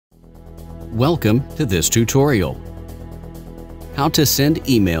Welcome to this tutorial. How to send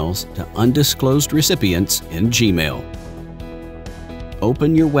emails to undisclosed recipients in Gmail.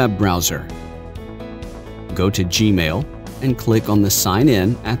 Open your web browser. Go to Gmail and click on the Sign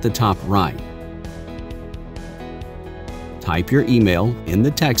In at the top right. Type your email in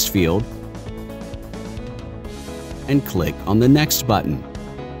the text field and click on the Next button.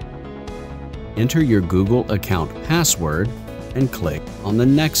 Enter your Google account password and click on the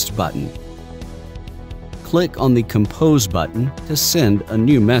Next button. Click on the Compose button to send a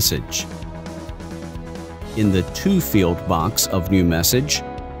new message. In the To field box of New Message,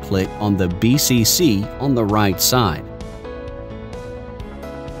 click on the BCC on the right side.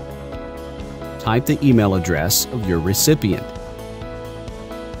 Type the email address of your recipient.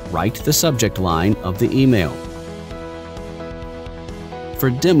 Write the subject line of the email. For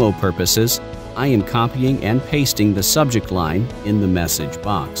demo purposes, I am copying and pasting the subject line in the message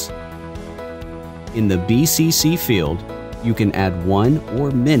box. In the BCC field, you can add one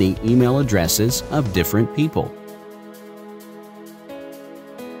or many email addresses of different people.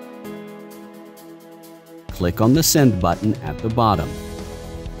 Click on the Send button at the bottom.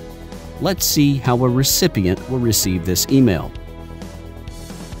 Let's see how a recipient will receive this email.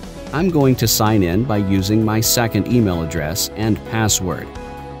 I'm going to sign in by using my second email address and password.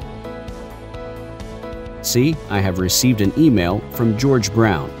 See, I have received an email from George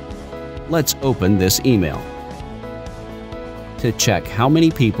Brown. Let's open this email. To check how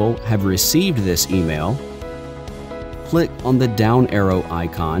many people have received this email, click on the down arrow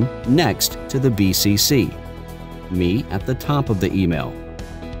icon next to the BCC, Me at the top of the email.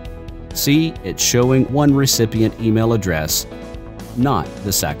 See, it's showing one recipient email address, not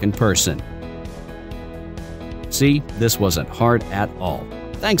the second person. See, this wasn't hard at all.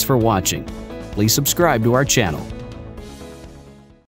 Thanks for watching. Please subscribe to our channel.